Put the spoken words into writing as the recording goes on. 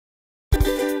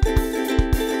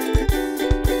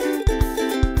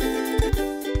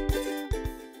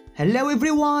Hello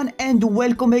everyone and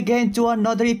welcome again to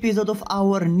another episode of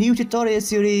our new tutorial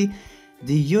series,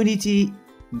 the Unity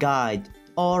Guide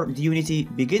or the Unity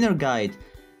Beginner Guide.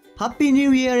 Happy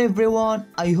New Year everyone!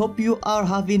 I hope you are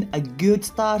having a good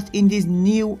start in this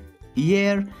new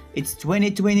year. It's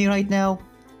 2020 right now.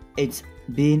 It's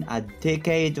been a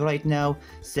decade right now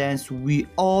since we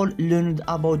all learned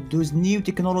about those new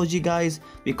technology, guys,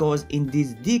 because in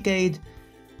this decade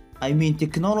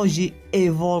technology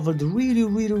evolved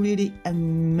really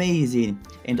amazing,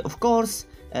 and of course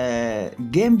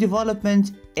game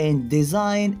development and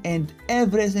design and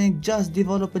everything just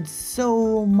developed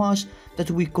so much that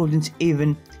we couldn't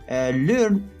even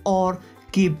learn or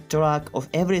keep track of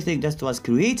everything that was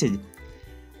created.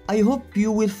 I hope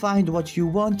you will find what you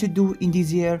want to do in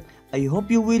this year. I hope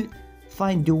you will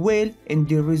find the will and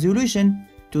the resolution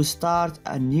to start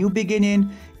a new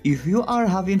beginning. If you are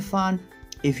having fun,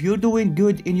 if you're doing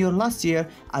good in your last year,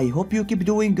 I hope you keep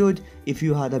doing good. If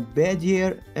you had a bad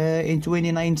year in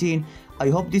 2019, I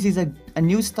hope this is a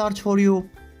new start for you.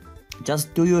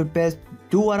 Just do your best,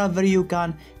 do whatever you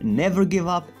can, never give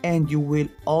up, and you will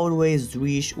always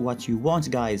reach what you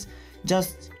want, guys.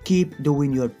 Just keep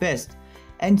doing your best.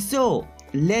 And so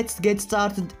let's get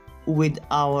started with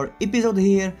our episode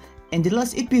here. In the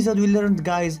last episode we learned,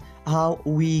 guys, how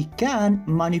we can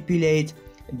manipulate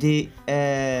the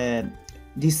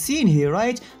scene here,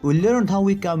 right? We learned how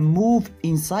we can move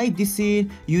inside the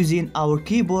scene using our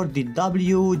keyboard, the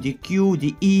W, the Q,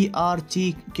 the E, R,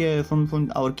 T from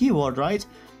our keyboard, right?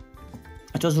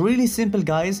 It was really simple,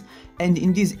 guys. And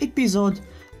in this episode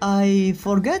I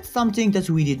forgot something that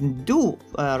we didn't do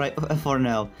right for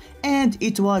now, and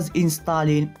it was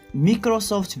installing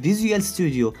Microsoft Visual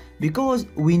Studio, because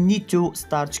we need to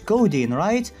start coding,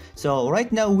 right? So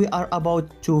right now we are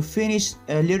about to finish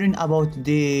learning about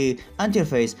the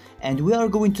interface, and we are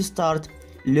going to start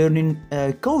learning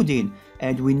coding,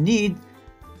 and we need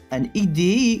an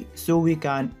IDE so we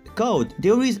can code.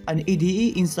 There is an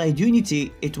IDE inside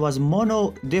Unity. It was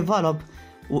mono developed,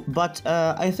 but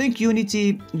I think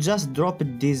Unity just dropped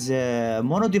this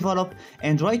mono develop,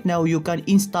 and right now you can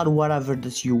install whatever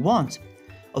that you want.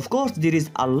 Of course there is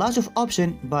a lot of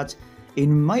option, but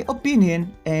in my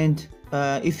opinion, and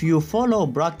if you follow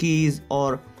Brackeys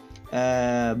or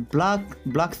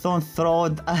Blackthorn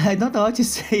Throat, I don't know how to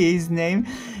say his name,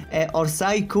 or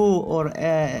Psycho, or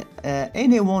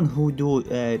anyone who do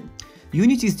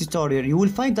Unity's tutorial, you will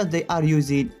find that they are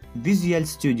using Visual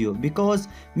Studio, because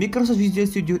Microsoft Visual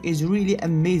Studio is really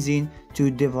amazing to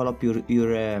develop your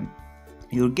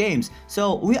games.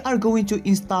 So we are going to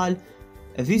install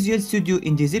Visual Studio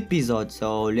in this episode.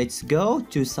 So let's go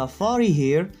to Safari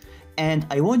here, and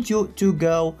I want you to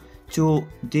go to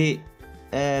the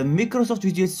Microsoft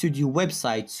Visual Studio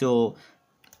website. So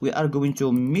we are going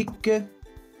to Microsoft,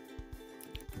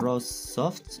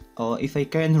 or if I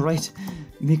can write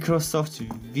Microsoft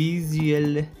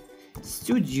Visual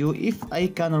Studio, if I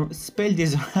can spell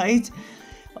this right.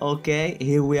 Okay,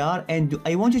 here we are, and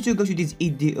I want you to go to this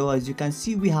IDE. As you can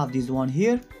see, we have this one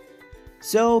here.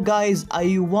 So guys,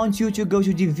 I want you to go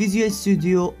to the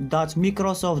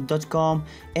visualstudio.microsoft.com,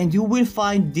 and you will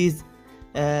find this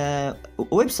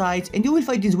website, and you will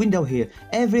find this window here.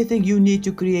 Everything you need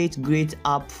to create great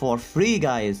app for free,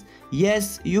 guys.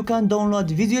 Yes, you can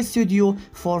download Visual Studio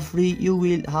for free. You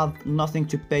will have nothing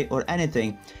to pay or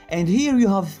anything. And here you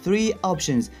have three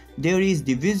options. There is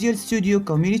the Visual Studio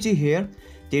Community here,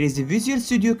 there is the Visual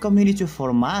Studio Community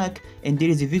for Mac, and there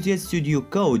is the Visual Studio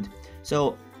Code.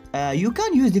 So you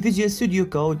can use the Visual Studio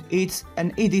Code. It's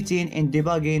an editing and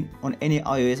debugging on any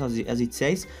iOS, as it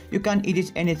says. You can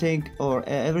edit anything or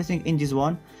everything in this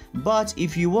one. But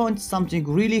if you want something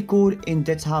really cool and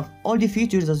that have all the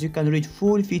features, as you can read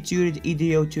full featured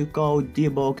IDE to code,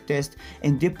 debug, test,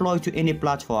 and deploy to any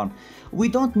platform, we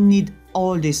don't need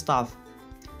all this stuff.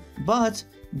 But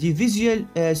the Visual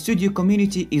Studio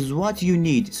Community is what you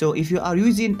need. So if you are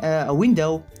using a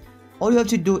window, all you have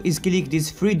to do is click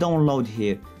this free download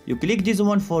here. You click this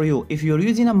one for you. If you're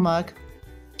using a Mac,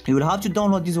 you will have to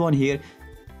download this one here,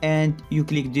 and you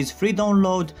click this free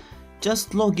download.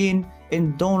 Just log in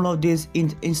and download this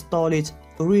and install it.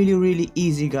 Really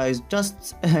easy, guys.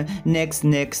 Just next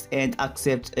and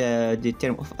accept the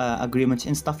term of agreement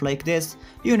and stuff like this,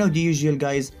 you know, the usual,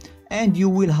 guys, and you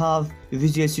will have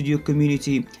Visual Studio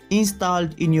Community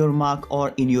installed in your Mac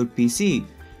or in your PC.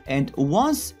 And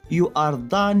once you are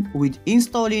done with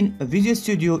installing Visual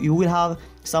Studio, you will have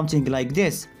something like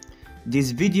this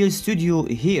Visual Studio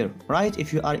here, right?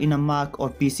 If you are in a Mac or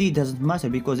PC, doesn't matter,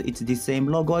 because it's the same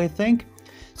logo, I think.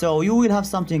 So you will have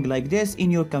something like this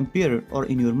in your computer or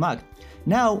in your Mac.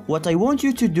 Now what I want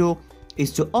you to do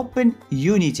is to open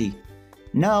Unity.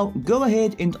 Now go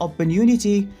ahead and open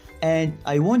Unity, and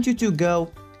I want you to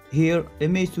go here. Let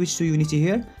me switch to Unity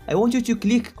here. I want you to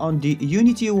click on the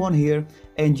Unity one here,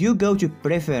 and you go to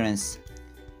Preference.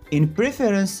 In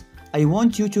Preference, I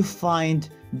want you to find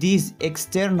this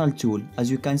external tool. As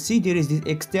you can see, there is this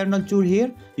external tool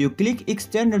here. You click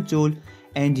external tool,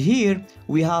 and here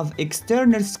we have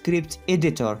external script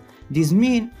editor. This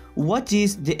means what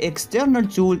is the external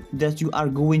tool that you are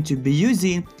going to be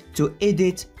using to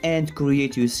edit and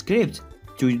create your script,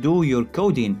 to do your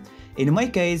coding. In my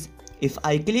case, if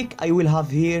I click, I will have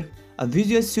here a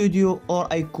Visual Studio, or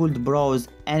I could browse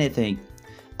anything.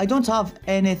 I don't have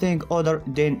anything other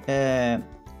than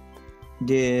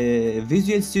the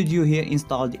Visual Studio here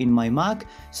installed in my Mac,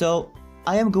 so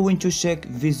I am going to check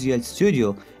Visual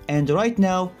Studio, and right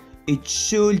now it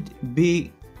should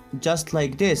be just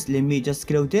like this. Let me just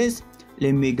close this.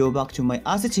 Let me go back to my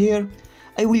asset here.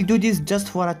 I will do this just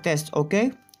for a test,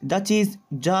 okay? That is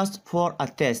just for a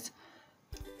test.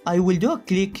 I will do a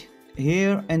click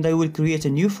here, and I will create a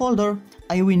new folder.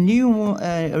 I will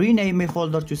rename my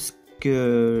folder to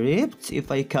script,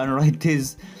 if I can write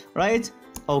this right.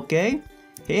 Okay,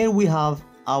 here we have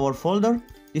our folder.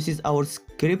 This is our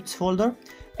scripts folder,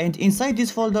 and inside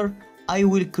this folder I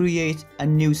will create a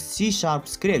new C#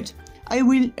 script. I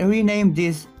will rename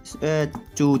this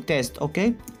to test,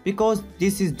 okay, because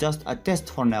this is just a test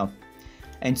for now.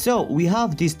 And so we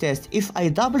have this test. If I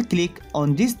double click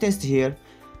on this test here,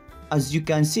 as you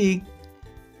can see,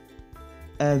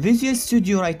 Visual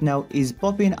Studio right now is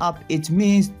popping up. It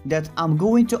means that I'm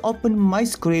going to open my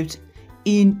script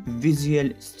in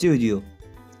Visual Studio.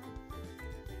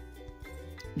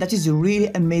 That is really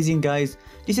amazing, guys.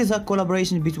 This is a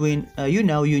collaboration between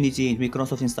Unity and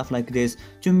Microsoft and stuff like this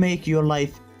to make your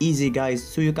life easy, guys,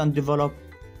 so you can develop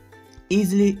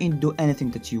easily and do anything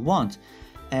that you want.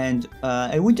 And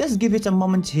I will just give it a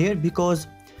moment here, because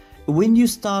when you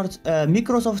start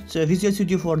Microsoft Visual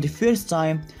Studio for the first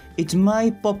time, it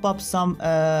might pop up some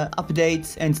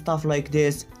updates and stuff like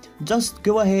this. Just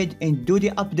go ahead and do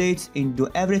the updates and do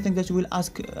everything that will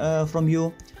ask from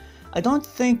you. I don't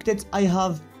think that I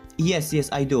have. Yes,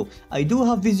 I do. I do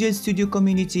have Visual Studio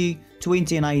Community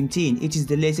 2019. It is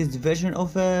the latest version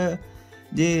of the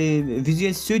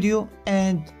Visual Studio,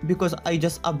 and because I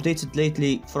just updated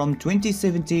lately from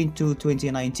 2017 to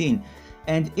 2019.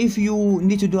 And if you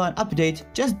need to do an update,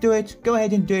 just do it. Go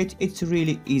ahead and do it. It's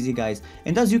really easy, guys.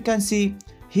 And as you can see,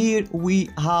 here we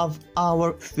have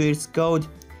our first code.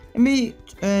 Let me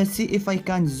see if I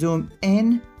can zoom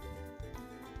in.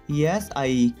 Yes,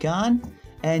 I can.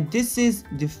 And this is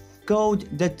the code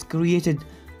that's created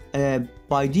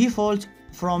by default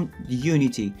from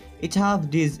Unity. It have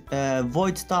this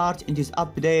void start and this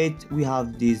update. We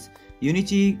have this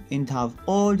Unity and have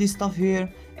all this stuff here.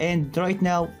 And right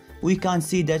now we can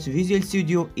see that Visual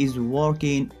Studio is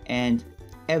working and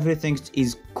everything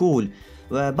is cool.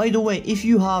 By the way, if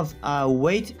you have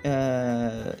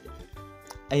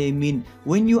I mean,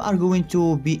 when you are going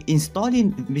to be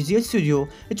installing Visual Studio,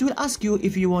 it will ask you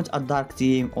if you want a dark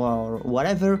theme or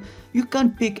whatever. You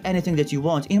can pick anything that you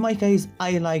want. In my case,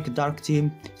 I like dark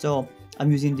theme, so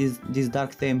I'm using this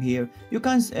dark theme here. You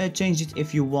can change it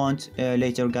if you want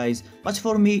later, guys, but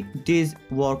for me this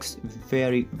works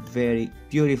very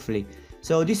beautifully.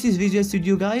 So this is Visual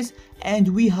Studio, guys, and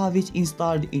we have it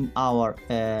installed in our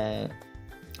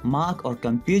Mac or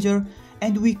computer,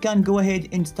 and we can go ahead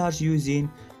and start using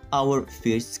our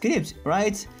first script,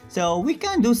 right? So we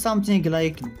can do something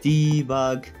like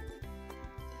debug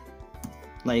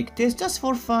like this, just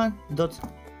for fun,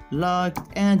 .log,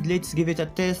 and let's give it a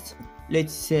test.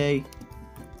 Let's say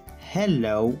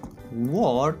hello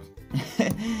world.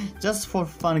 Just for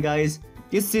fun, guys.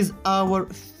 This is our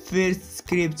first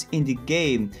script in the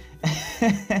game.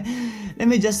 Let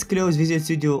me just close Visual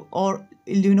Studio, or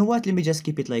you know what, let me just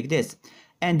keep it like this.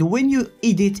 And when you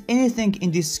edit anything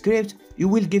in this script, you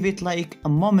will give it like a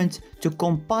moment to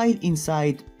compile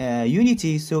inside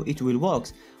Unity, so it will work.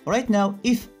 Right now,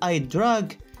 if I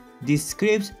drag this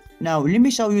script, now let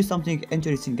me show you something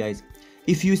interesting, guys.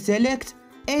 If you select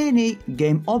any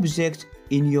game object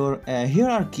in your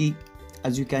hierarchy,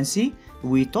 as you can see,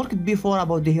 we talked before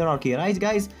about the hierarchy, right,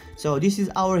 guys? So this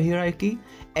is our hierarchy,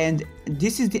 and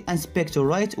this is the inspector,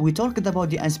 right? We talked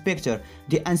about the inspector.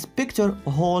 The inspector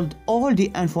holds all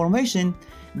the information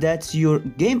that your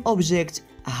game object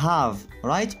have,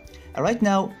 right? Right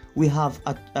now we have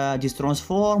this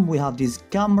transform, we have this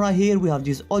camera here, we have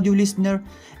this audio listener,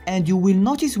 and you will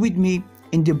notice with me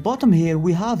in the bottom here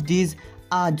we have this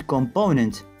add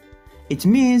component. It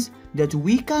means that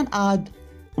we can add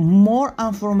more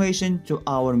information to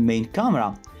our main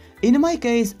camera. In my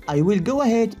case, I will go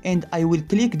ahead and I will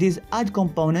click this add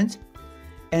component,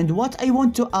 and what I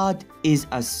want to add is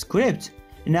a script.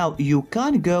 Now you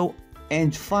can go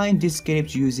and find this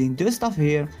script using this stuff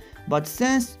here, but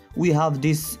since we have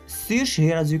this search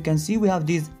here, as you can see we have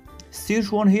this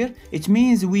search one here, it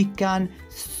means we can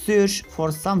search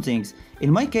for some things.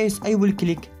 In my case, I will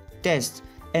click test,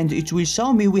 and it will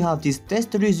show me we have this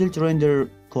test result render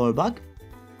callback,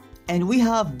 and we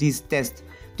have this test.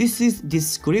 This is the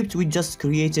script we just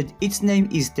created. Its name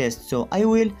is test, so I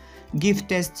will give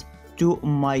test to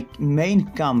my main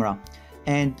camera,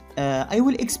 and I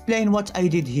will explain what I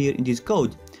did here in this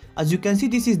code. As you can see,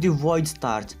 this is the void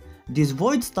start. This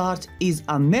void start is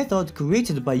a method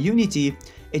created by Unity.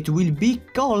 It will be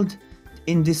called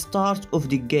in the start of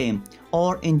the game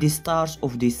or in the start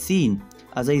of the scene.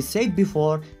 As I said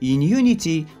before, in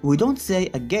Unity we don't say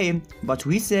a game, but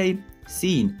we say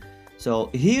scene. So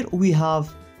here we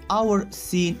have our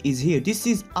scene is here. This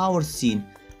is our scene,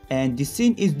 and the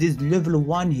scene is this level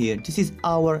 1 here. This is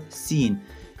our scene,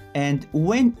 and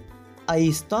when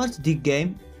I start the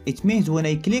game, it means when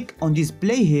I click on this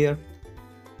play here,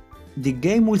 the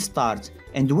game will start.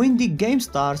 And when the game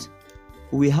starts,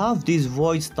 we have this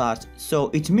void start. So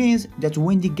it means that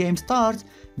when the game starts,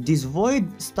 this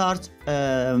void start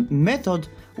method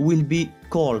will be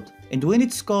called, and when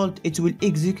it's called, it will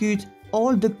execute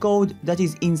all the code that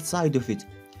is inside of it.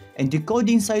 And the code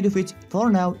inside of it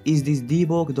for now is this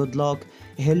debug.log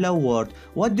hello world.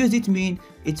 What does it mean?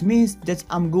 It means that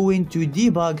I'm going to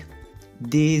debug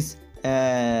this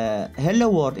hello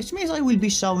world. It means I will be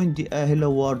showing the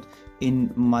hello world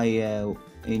in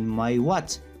my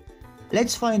what.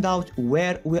 Let's find out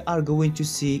where we are going to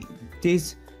see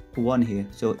this one here.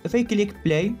 So if I click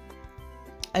play,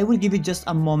 I will give it just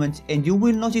a moment, and you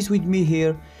will notice with me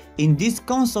here in this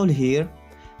console here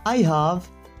I have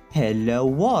hello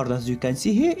world. As you can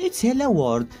see here, it's hello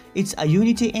world. It's a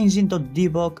Unity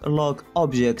engine.debug log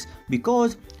objects,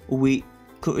 because we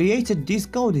created this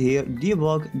code here,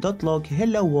 debug.log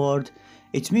hello world.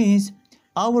 It means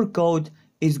our code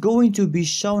is going to be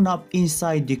shown up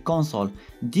inside the console.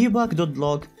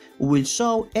 Debug.log will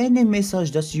show any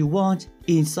message that you want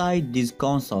inside this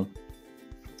console.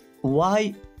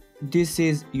 Why this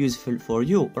is useful for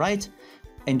you, right?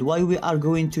 And why we are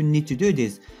going to need to do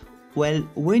this? Well,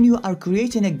 when you are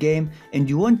creating a game and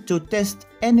you want to test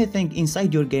anything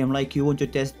inside your game, like you want to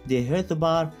test the health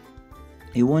bar,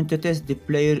 you want to test the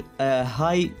player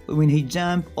height when he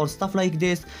jump or stuff like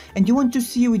this, and you want to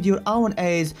see with your own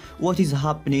eyes what is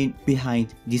happening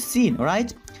behind the scene,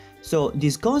 right? So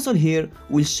this console here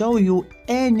will show you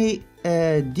any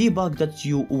debug that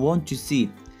you want to see.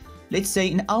 Let's say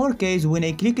in our case, when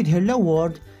I clicked hello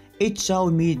world, it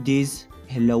showed me this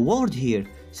hello world here.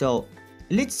 So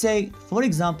let's say, for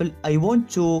example, I want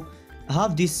to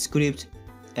have this script.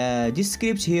 This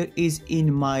script here is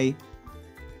in my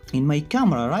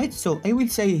camera, right? So I will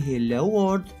say hello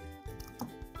world,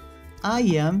 I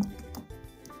am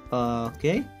a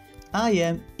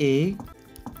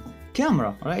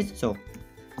camera, right? So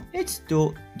let's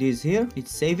do this here.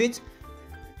 Let's save it,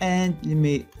 and let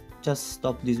me just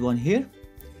stop this one here,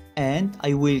 and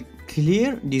I will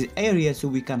clear this area so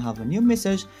we can have a new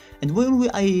message. And when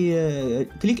I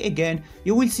click again,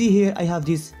 you will see here I have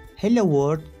this hello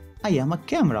world, I am a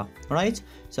camera, right?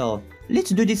 So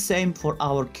let's do the same for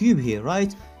our cube here,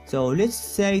 right? So let's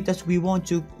say that we want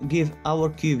to give our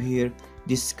cube here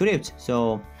this script.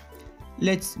 So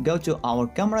let's go to our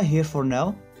camera here. For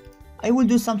now I will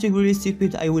do something really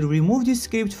stupid. I will remove this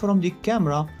script from the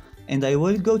camera, and I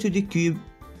will go to the cube,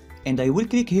 and I will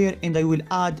click here, and I will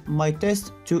add my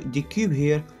test to the cube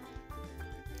here,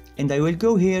 and I will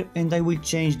go here and I will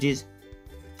change this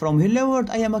from hello world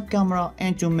I am a camera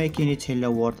into making it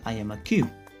hello world I am a cube.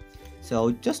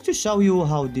 So just to show you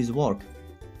how this works,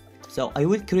 so I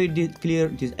will clear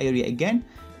this area again,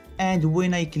 and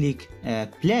when I click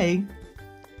play,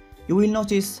 you will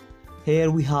notice here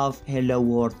we have hello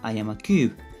world I am a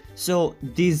cube. So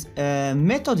this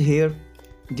method here,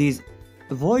 this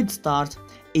void start,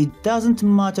 it doesn't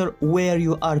matter where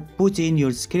you are putting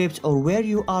your script or where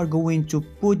you are going to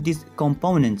put this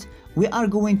component. We are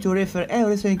going to refer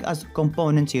everything as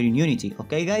component here in Unity,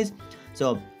 okay guys?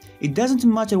 So it doesn't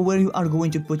matter where you are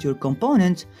going to put your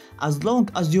component, as long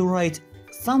as you write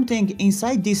something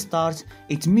inside this start.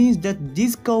 It means that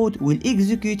this code will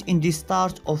execute in the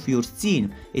start of your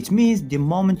scene. It means the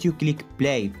moment you click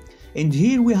play. And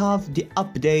here we have the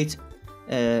update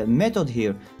method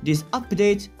here. This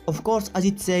update, of course, as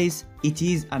it says, it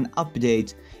is an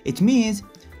update. It means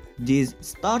this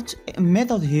start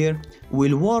method here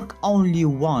will work only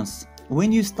once.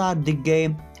 when you start the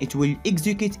game, it will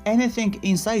execute anything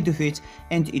inside of it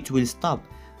and it will stop.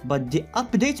 But the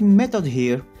update method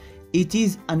here, it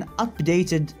is an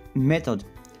updated method.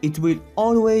 It will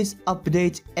always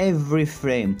update every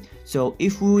frame. So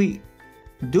if we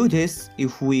do this,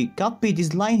 if we copy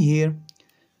this line here,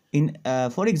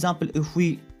 for example, if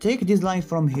we take this line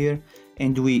from here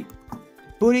and we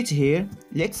put it here,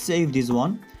 let's save this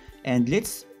one and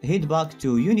let's head back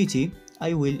to Unity.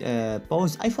 I will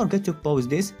pause. I forgot to pause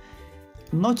this.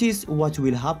 Notice what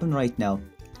will happen right now.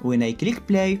 When I click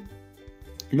play,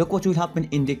 look what will happen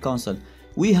in the console.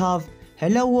 We have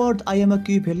hello world, I am a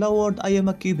cube, hello world, I am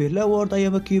a cube, hello world, I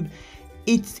am a cube.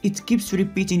 It keeps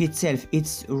repeating itself.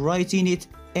 It's writing it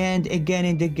and again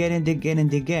and again and again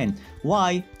and again.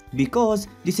 Why? Because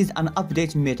this is an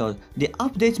update method. The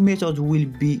update method will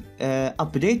be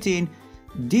updating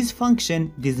this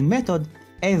function, this method,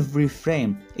 every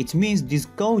frame. It means this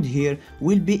code here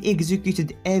will be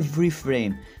executed every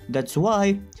frame. That's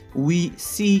why we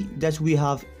see that we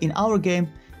have in our game,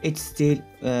 it's still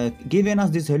giving us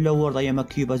this hello world, I am a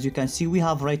cube. As you can see, we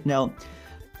have right now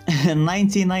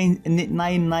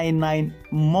 99,999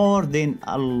 more than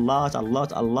a lot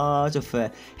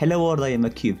of hello world, I am a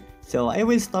cube. So I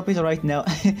will stop it right now.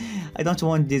 I don't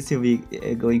want this to be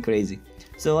going crazy.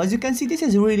 So as you can see, this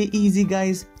is really easy,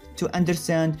 guys, to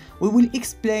understand. We will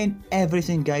explain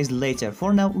everything, guys, later.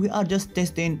 For now, we are just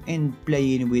testing and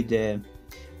playing with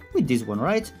this one,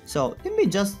 right? So let me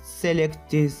just select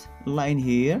this line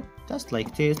here, just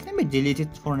like this. Let me delete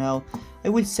it for now. I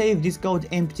will save this code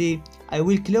empty. I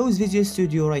will close Visual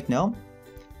Studio right now.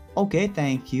 Okay,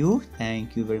 thank you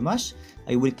very much.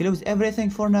 I will close everything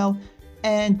for now,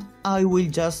 and I will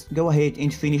just go ahead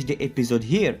and finish the episode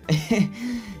here.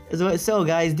 So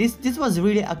guys, this was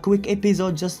really a quick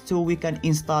episode just so we can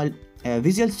install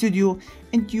Visual Studio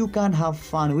and you can have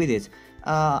fun with it.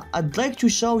 I'd like to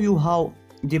show you how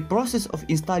the process of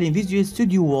installing Visual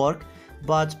Studio work,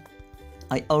 but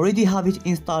I already have it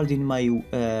installed in my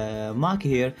Mac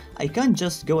here. I can't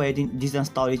just go ahead and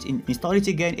disinstall it and install it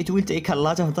again. It will take a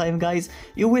lot of time, guys.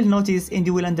 You will notice and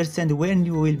you will understand when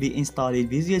you will be installing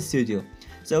Visual Studio.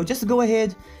 So just go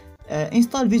ahead,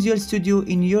 install Visual Studio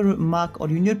in your Mac or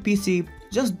in your PC.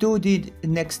 Just do the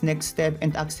next step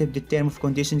and accept the term of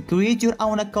condition. Create your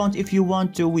own account if you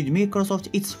want to with Microsoft.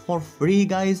 It's for free,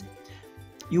 guys.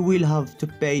 You will have to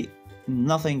pay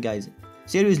nothing, guys.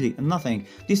 Seriously, nothing.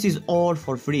 This is all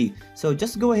for free. So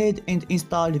just go ahead and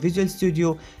install Visual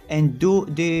Studio and do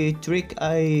the trick.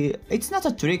 It's not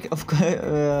a trick, of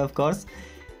course,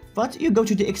 but you go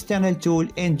to the external tool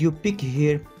and you pick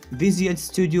here Visual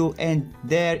Studio, and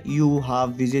there you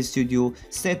have Visual Studio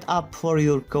set up for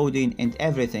your coding and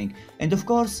everything. And of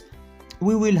course,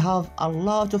 we will have a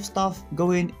lot of stuff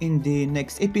going in the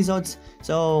next episodes.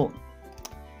 So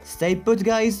stay put,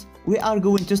 guys. We are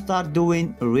going to start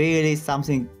doing really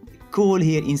something cool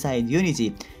here inside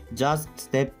Unity, just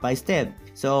step by step.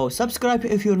 So subscribe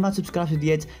if you're not subscribed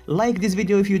yet, like this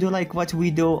video if you do like what we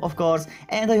do, of course,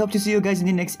 and I hope to see you guys in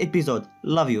the next episode.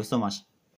 Love you so much.